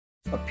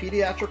A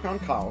pediatric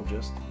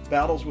oncologist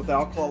battles with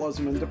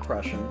alcoholism and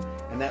depression,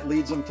 and that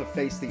leads him to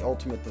face the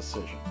ultimate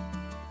decision.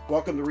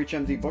 Welcome to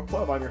ReachMD Book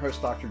Club. I'm your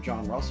host, Dr.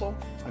 John Russell.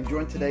 I'm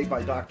joined today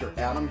by Dr.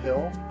 Adam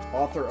Hill,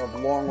 author of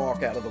Long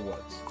Walk Out of the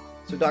Woods.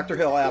 So Dr.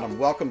 Hill, Adam,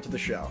 welcome to the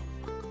show.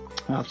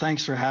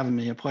 Thanks for having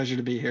me. A pleasure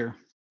to be here.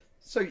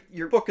 So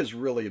your book is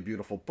really a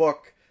beautiful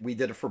book. We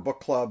did it for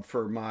book club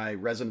for my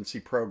residency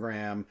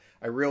program.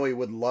 I really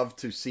would love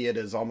to see it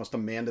as almost a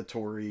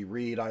mandatory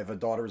read. I have a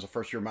daughter who's a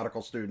first-year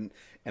medical student,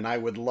 and I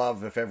would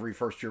love if every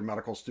first-year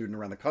medical student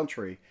around the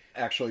country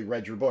actually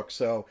read your book.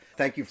 So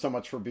thank you so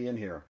much for being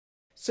here.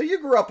 So you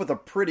grew up with a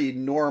pretty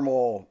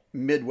normal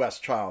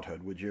Midwest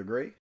childhood, would you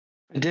agree?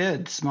 I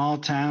did. Small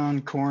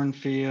town,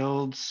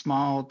 cornfield,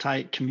 small,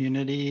 tight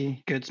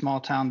community, good small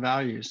town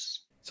values.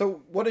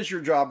 So what is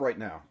your job right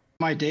now?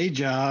 My day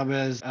job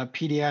is a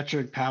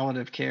pediatric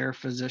palliative care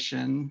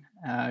physician.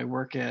 I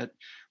work at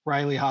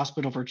Riley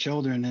Hospital for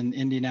Children in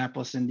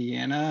Indianapolis,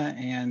 Indiana,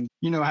 and,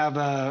 have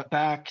a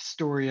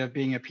backstory of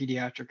being a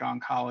pediatric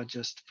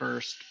oncologist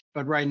first.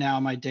 But right now,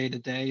 my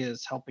day-to-day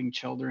is helping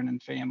children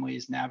and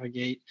families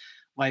navigate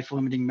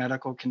life-limiting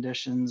medical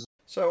conditions.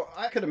 So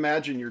I could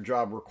imagine your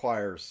job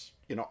requires,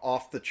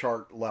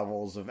 off-the-chart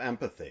levels of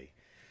empathy.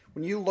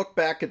 When you look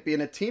back at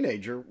being a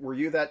teenager, were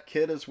you that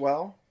kid as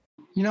well?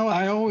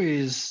 I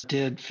always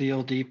did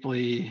feel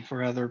deeply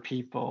for other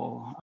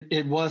people.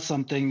 It was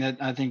something that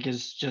I think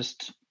is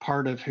just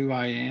part of who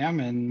I am,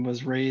 and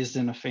was raised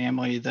in a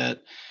family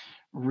that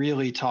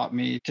really taught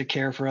me to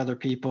care for other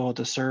people,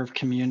 to serve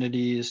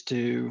communities,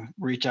 to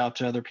reach out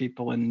to other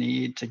people in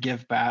need, to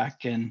give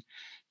back, and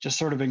just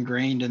sort of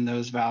ingrained in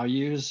those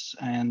values.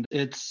 And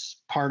it's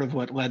part of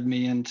what led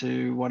me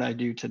into what I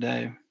do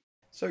today.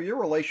 So your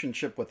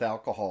relationship with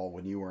alcohol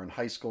when you were in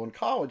high school and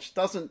college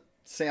doesn't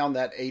sound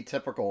that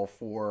atypical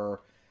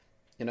for,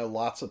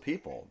 lots of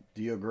people.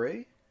 Do you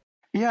agree?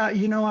 Yeah,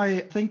 I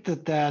think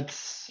that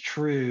that's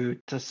true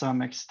to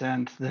some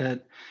extent,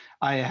 that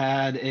I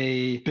had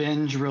a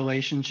binge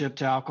relationship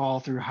to alcohol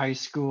through high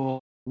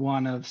school,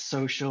 one of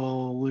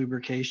social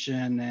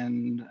lubrication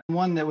and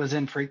one that was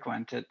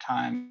infrequent at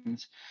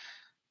times.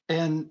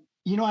 And,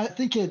 I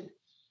think it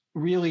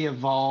really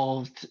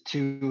evolved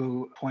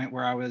to a point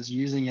where I was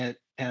using it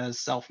as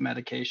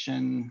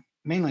self-medication,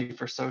 mainly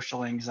for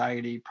social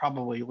anxiety,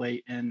 probably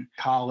late in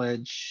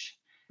college.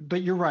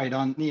 But you're right,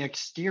 on the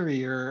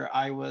exterior,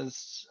 I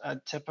was a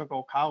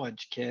typical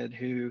college kid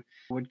who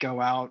would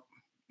go out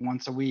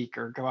once a week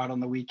or go out on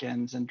the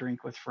weekends and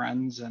drink with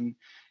friends. And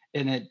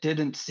it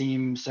didn't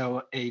seem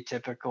so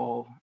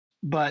atypical.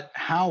 But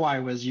how I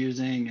was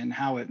using and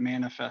how it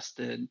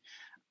manifested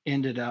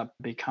ended up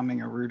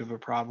becoming a root of a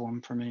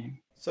problem for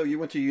me. So you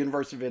went to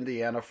University of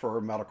Indiana for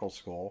medical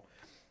school.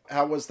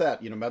 How was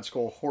that? Med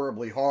school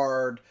horribly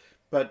hard,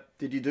 but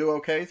did you do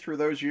okay through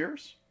those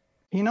years?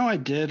 I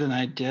did and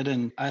I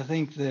didn't. I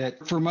think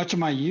that for much of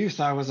my youth,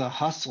 I was a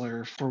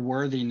hustler for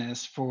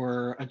worthiness,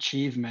 for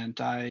achievement.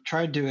 I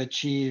tried to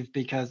achieve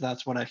because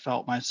that's what I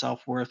felt my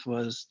self-worth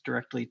was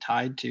directly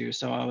tied to.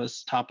 So I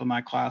was top of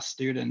my class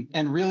student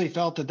and really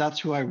felt that that's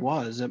who I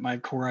was at my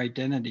core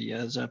identity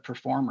as a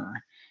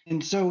performer.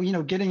 And so,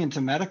 getting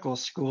into medical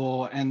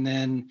school and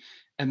then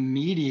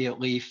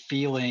immediately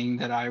feeling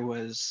that I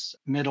was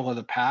middle of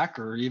the pack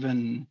or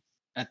even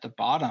at the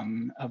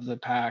bottom of the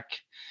pack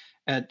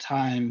at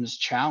times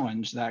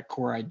challenged that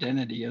core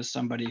identity as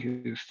somebody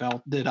who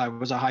felt that I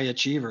was a high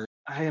achiever.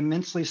 I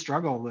immensely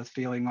struggled with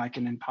feeling like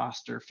an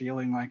imposter,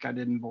 feeling like I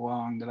didn't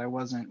belong, that I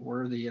wasn't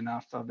worthy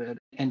enough of it,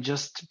 and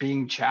just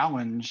being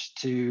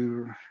challenged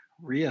to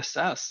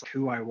reassess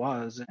who I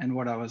was and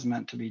what I was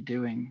meant to be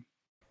doing.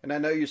 And I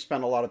know you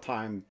spend a lot of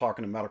time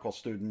talking to medical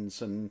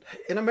students, and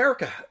in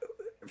America,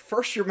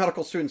 first-year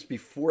medical students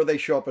before they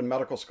show up in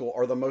medical school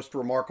are the most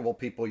remarkable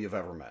people you've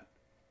ever met.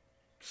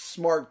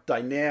 Smart,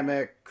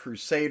 dynamic,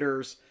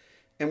 crusaders,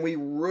 and we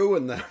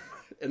ruin them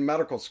in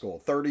medical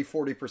school.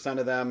 30-40%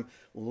 of them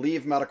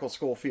leave medical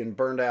school feeling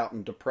burned out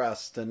and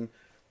depressed. And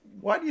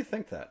why do you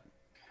think that?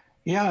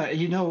 Yeah,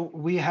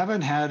 we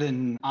haven't had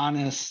an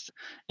honest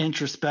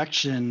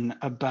introspection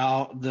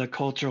about the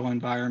cultural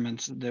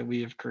environments that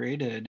we have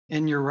created.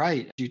 And you're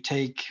right. You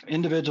take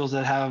individuals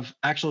that have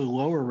actually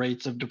lower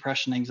rates of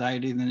depression,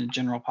 anxiety than the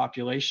general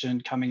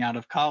population coming out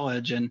of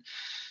college and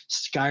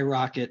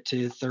skyrocket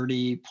to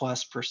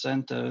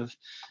 30+% of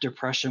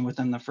depression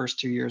within the first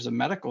 2 years of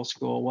medical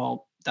school.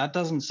 Well, that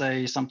doesn't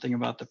say something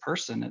about the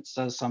person. It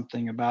says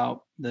something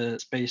about the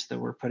space that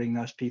we're putting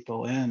those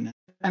people in.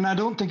 And I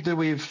don't think that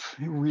we've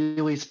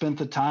really spent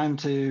the time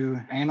to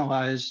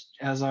analyze,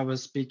 as I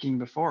was speaking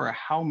before,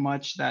 how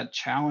much that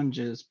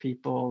challenges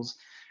people's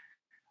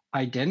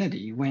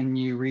identity when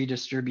you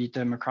redistribute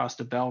them across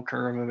the bell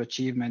curve of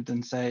achievement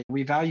and say,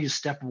 we value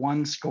step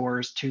one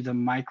scores to the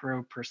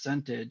micro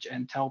percentage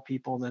and tell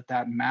people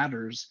that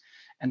matters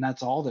and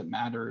that's all that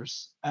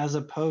matters, as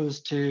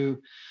opposed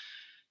to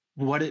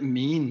what it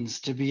means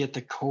to be at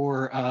the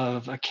core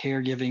of a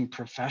caregiving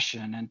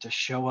profession and to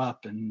show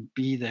up and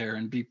be there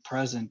and be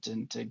present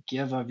and to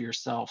give of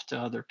yourself to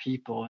other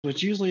people,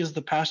 which usually is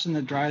the passion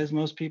that drives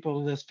most people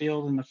to this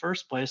field in the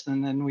first place.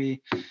 And then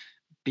we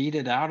beat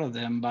it out of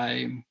them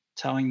by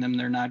telling them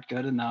they're not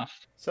good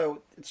enough.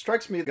 So it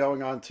strikes me,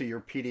 going on to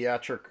your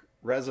pediatric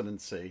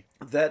residency,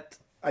 that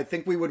I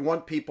think we would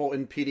want people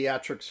in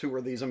pediatrics who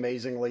are these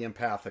amazingly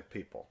empathic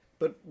people.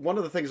 But one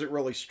of the things that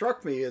really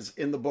struck me is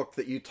in the book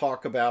that you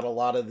talk about a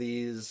lot of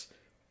these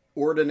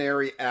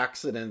ordinary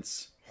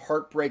accidents,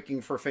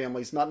 heartbreaking for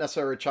families, not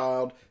necessarily a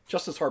child,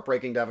 just as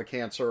heartbreaking to have a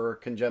cancer or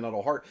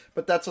congenital heart,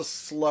 but that's a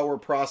slower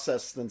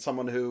process than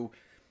someone who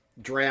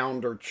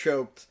drowned or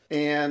choked.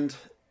 And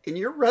in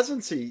your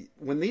residency,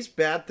 when these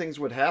bad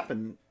things would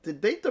happen,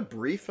 did they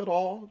debrief at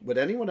all? Would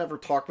anyone ever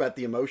talk about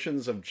the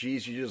emotions of,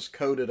 geez, you just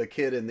coded a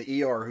kid in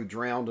the ER who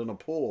drowned in a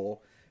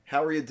pool?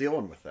 How are you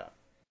dealing with that?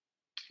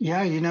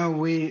 Yeah,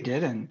 we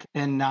didn't,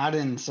 and not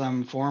in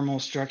some formal,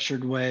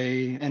 structured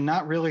way, and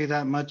not really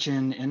that much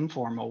in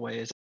informal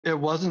ways. It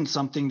wasn't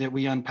something that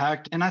we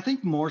unpacked. And I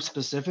think more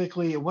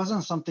specifically, it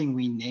wasn't something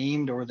we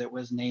named or that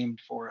was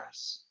named for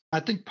us. I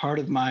think part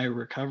of my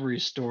recovery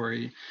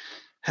story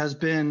has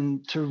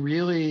been to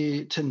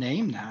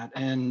name that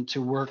and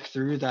to work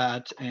through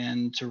that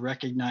and to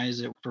recognize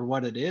it for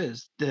what it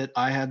is, that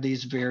I had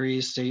these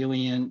very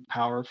salient,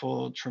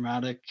 powerful,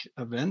 traumatic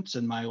events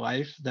in my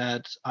life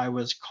that I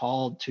was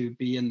called to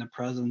be in the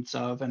presence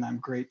of, and I'm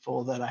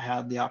grateful that I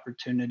had the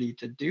opportunity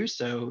to do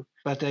so.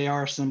 But they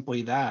are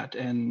simply that,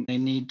 and they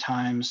need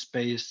time,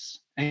 space,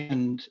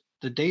 and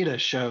the data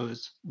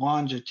shows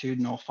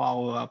longitudinal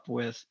follow-up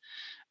with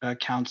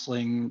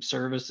counseling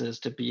services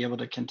to be able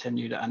to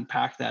continue to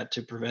unpack that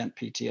to prevent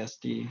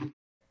PTSD.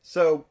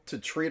 So, to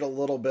treat a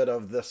little bit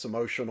of this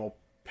emotional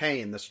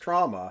pain, this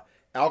trauma,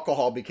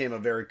 alcohol became a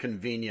very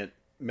convenient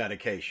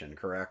medication,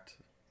 correct?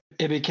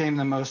 It became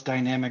the most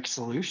dynamic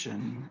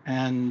solution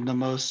and the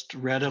most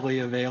readily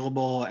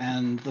available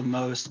and the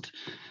most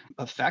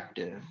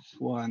effective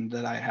one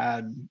that I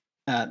had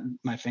at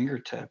my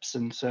fingertips.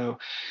 And so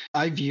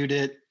I viewed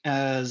it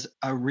as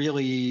a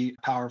really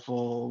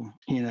powerful,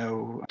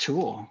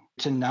 tool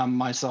to numb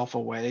myself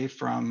away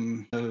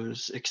from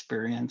those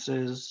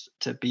experiences,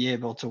 to be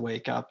able to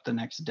wake up the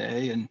next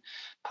day and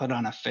put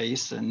on a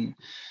face and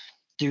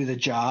do the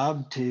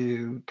job,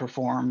 to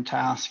perform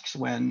tasks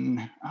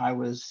when I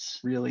was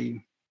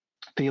really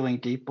feeling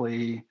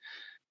deeply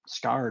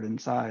scarred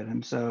inside.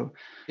 And so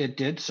it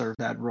did serve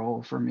that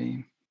role for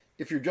me.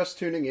 If you're just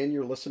tuning in,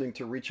 you're listening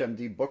to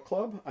ReachMD Book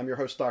Club. I'm your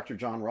host, Dr.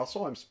 John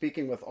Russell. I'm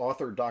speaking with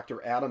author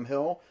Dr. Adam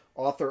Hill,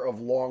 author of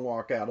Long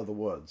Walk Out of the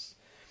Woods.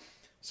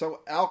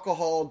 So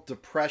alcohol,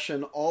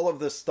 depression, all of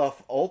this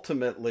stuff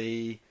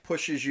ultimately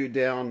pushes you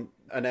down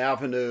an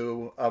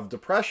avenue of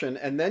depression,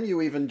 and then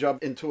you even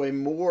jump into a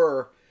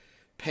more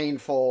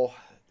painful,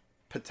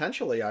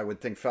 potentially, I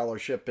would think,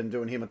 fellowship in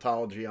doing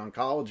hematology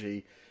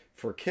oncology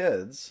for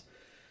kids.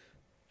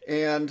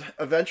 And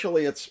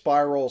eventually it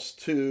spirals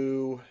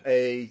to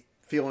a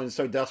feeling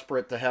so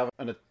desperate to have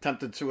an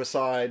attempted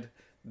suicide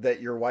that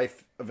your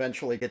wife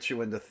eventually gets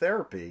you into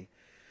therapy.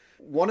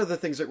 One of the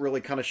things that really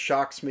kind of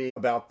shocks me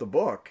about the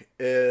book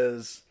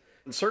is,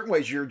 in certain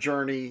ways, your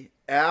journey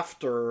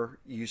after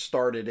you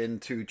started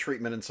into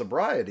treatment and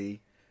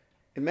sobriety,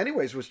 in many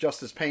ways, was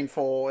just as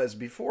painful as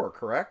before,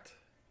 correct?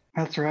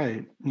 That's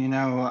right.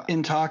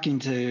 In talking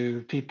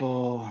to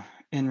people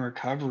in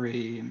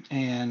recovery,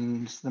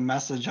 and the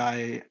message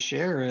I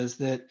share is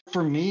that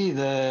for me,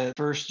 the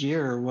first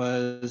year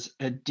was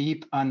a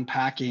deep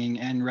unpacking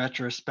and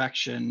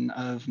retrospection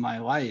of my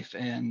life,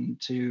 and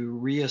to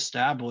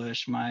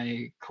reestablish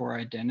my core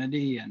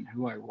identity and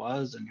who I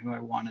was and who I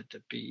wanted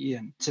to be,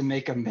 and to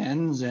make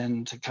amends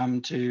and to come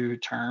to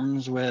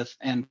terms with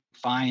and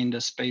find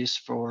a space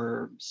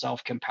for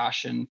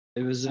self-compassion.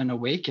 It was an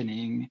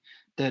awakening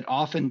that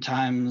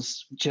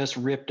oftentimes just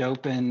ripped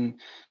open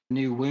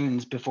new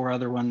wounds before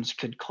other ones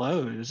could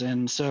close.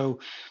 And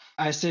so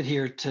I sit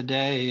here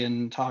today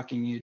and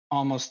talking you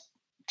almost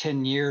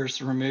 10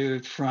 years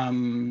removed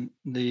from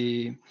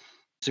the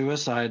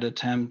suicide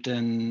attempt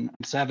and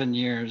 7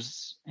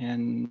 years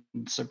in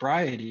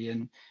sobriety,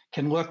 and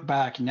can look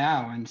back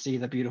now and see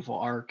the beautiful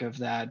arc of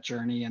that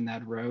journey and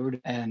that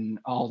road and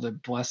all the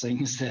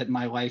blessings that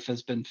my life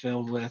has been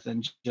filled with,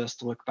 and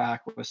just look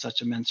back with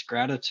such immense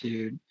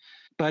gratitude.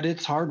 But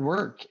it's hard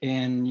work,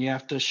 and you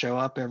have to show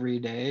up every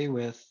day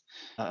with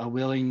a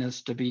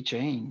willingness to be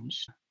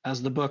changed.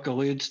 As the book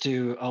alludes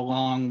to, a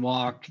long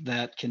walk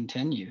that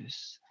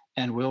continues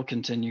and will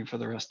continue for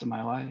the rest of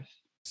my life.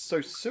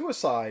 So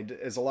suicide,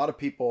 as a lot of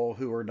people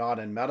who are not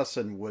in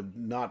medicine would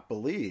not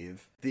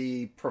believe,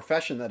 the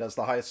profession that has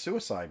the highest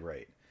suicide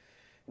rate.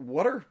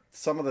 What are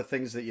some of the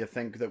things that you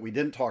think that we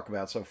didn't talk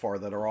about so far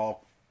that are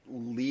all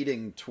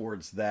leading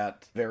towards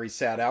that very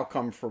sad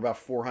outcome for about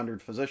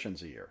 400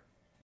 physicians a year?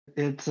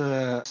 It's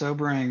a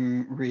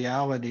sobering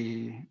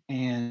reality,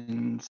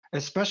 and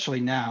especially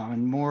now.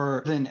 And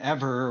more than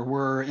ever,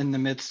 we're in the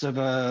midst of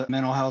a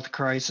mental health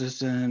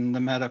crisis in the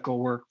medical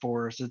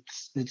workforce.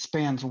 It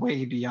spans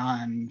way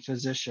beyond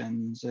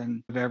physicians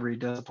and of every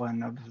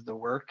discipline of the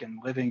work and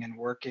living and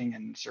working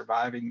and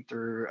surviving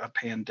through a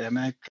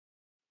pandemic.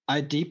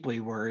 I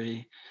deeply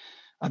worry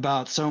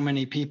about so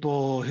many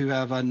people who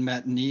have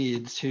unmet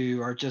needs,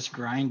 who are just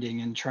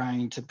grinding and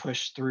trying to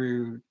push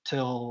through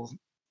till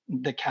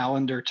the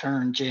calendar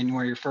turn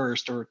January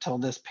 1st or till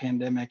this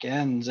pandemic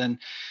ends, and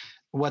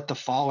what the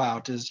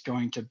fallout is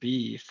going to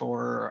be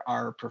for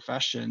our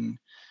profession.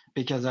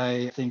 Because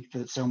I think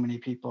that so many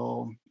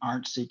people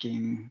aren't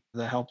seeking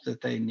the help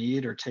that they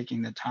need or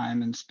taking the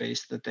time and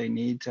space that they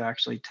need to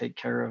actually take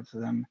care of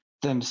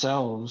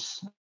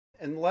themselves.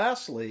 And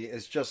lastly,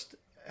 is just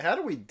how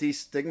do we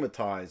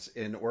destigmatize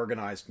in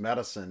organized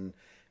medicine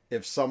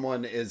if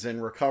someone is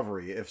in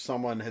recovery, if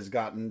someone has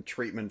gotten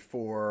treatment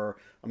for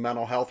a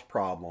mental health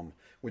problem,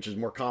 which is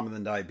more common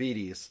than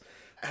diabetes?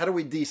 How do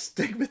we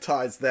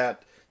destigmatize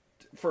that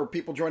for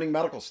people joining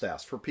medical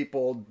staffs, for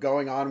people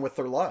going on with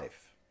their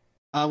life?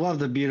 I love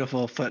the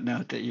beautiful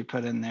footnote that you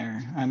put in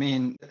there. I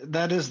mean,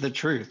 that is the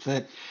truth,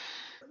 that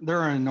there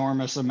are an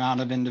enormous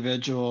amount of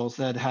individuals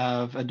that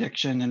have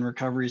addiction and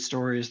recovery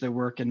stories that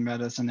work in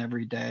medicine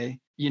every day.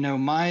 You know,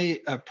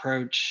 my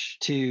approach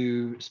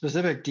to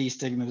specific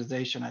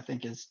destigmatization, I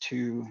think, is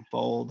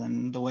twofold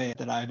in the way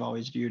that I've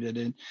always viewed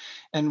it.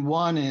 And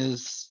one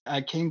is I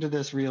came to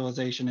this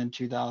realization in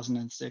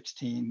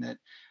 2016 that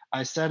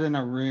I sat in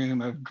a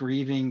room of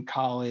grieving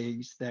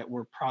colleagues that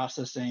were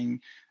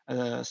processing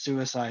a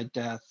suicide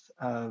death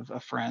of a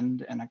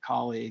friend and a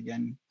colleague.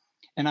 And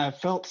I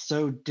felt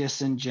so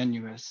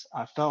disingenuous.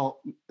 I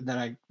felt that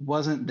I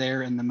wasn't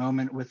there in the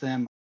moment with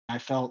them. I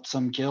felt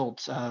some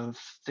guilt of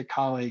the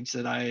colleagues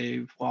that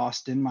I've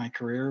lost in my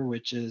career,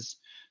 which is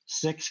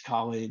 6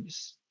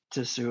 colleagues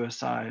to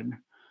suicide.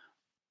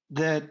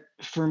 That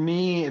for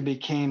me, it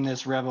became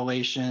this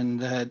revelation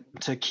that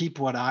to keep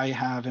what I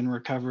have in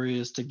recovery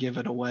is to give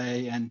it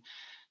away, and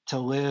to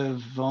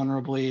live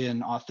vulnerably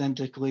and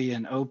authentically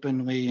and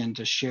openly, and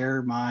to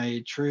share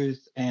my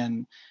truth,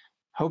 and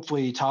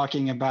hopefully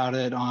talking about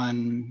it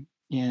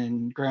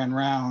in grand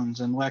rounds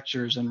and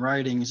lectures and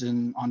writings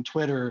and on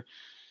Twitter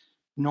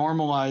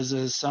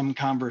normalizes some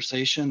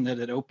conversation, that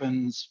it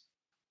opens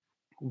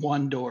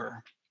one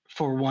door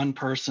for one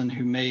person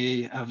who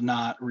may have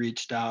not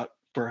reached out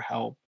for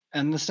help.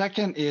 And the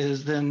second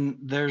is then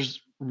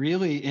there's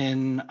really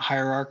in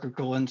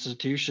hierarchical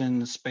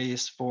institutions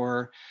space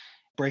for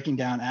breaking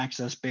down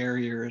access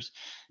barriers,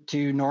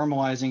 to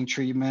normalizing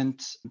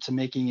treatment, to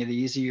making it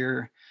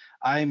easier.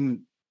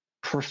 I'm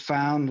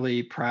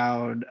profoundly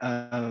proud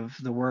of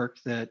the work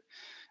that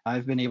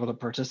I've been able to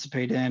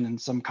participate in, and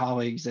some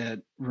colleagues at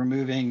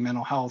removing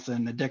mental health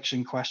and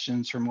addiction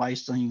questions from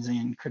licensing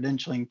and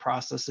credentialing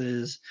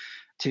processes,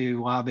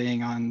 to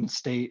lobbying on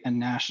state and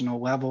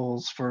national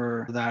levels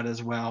for that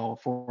as well,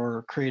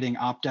 for creating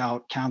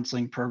opt-out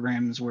counseling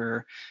programs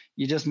where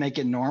you just make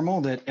it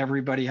normal that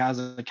everybody has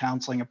a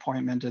counseling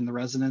appointment in the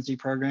residency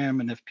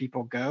program. And if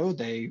people go,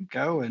 they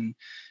go. And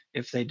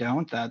if they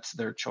don't, that's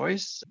their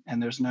choice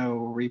and there's no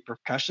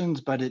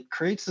repercussions. But it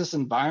creates this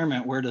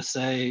environment where, to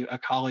say, a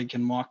colleague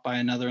can walk by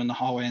another in the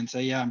hallway and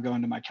say, yeah, I'm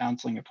going to my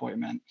counseling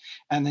appointment.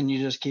 And then you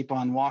just keep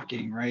on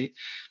walking, right?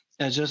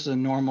 It's just a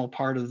normal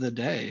part of the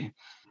day.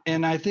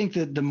 And I think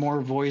that the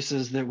more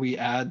voices that we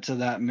add to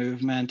that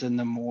movement, and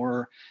the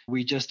more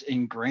we just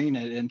ingrain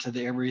it into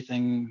the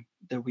everything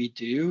that we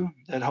do,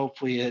 that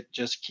hopefully it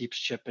just keeps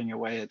chipping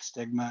away at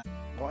stigma.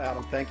 Well,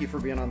 Adam, thank you for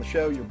being on the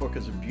show. Your book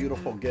is a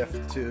beautiful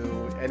gift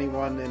to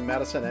anyone in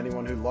medicine,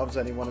 anyone who loves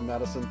anyone in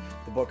medicine.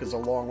 The book is a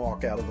long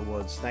walk out of the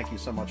woods. Thank you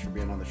so much for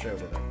being on the show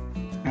today.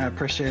 I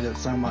appreciate it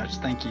so much.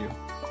 Thank you.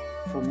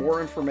 For more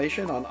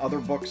information on other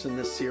books in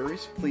this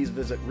series, please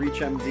visit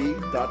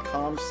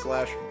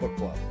reachmd.com/book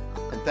club.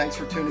 And thanks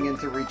for tuning in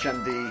to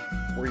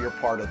ReachMD, where you're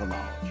part of the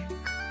knowledge.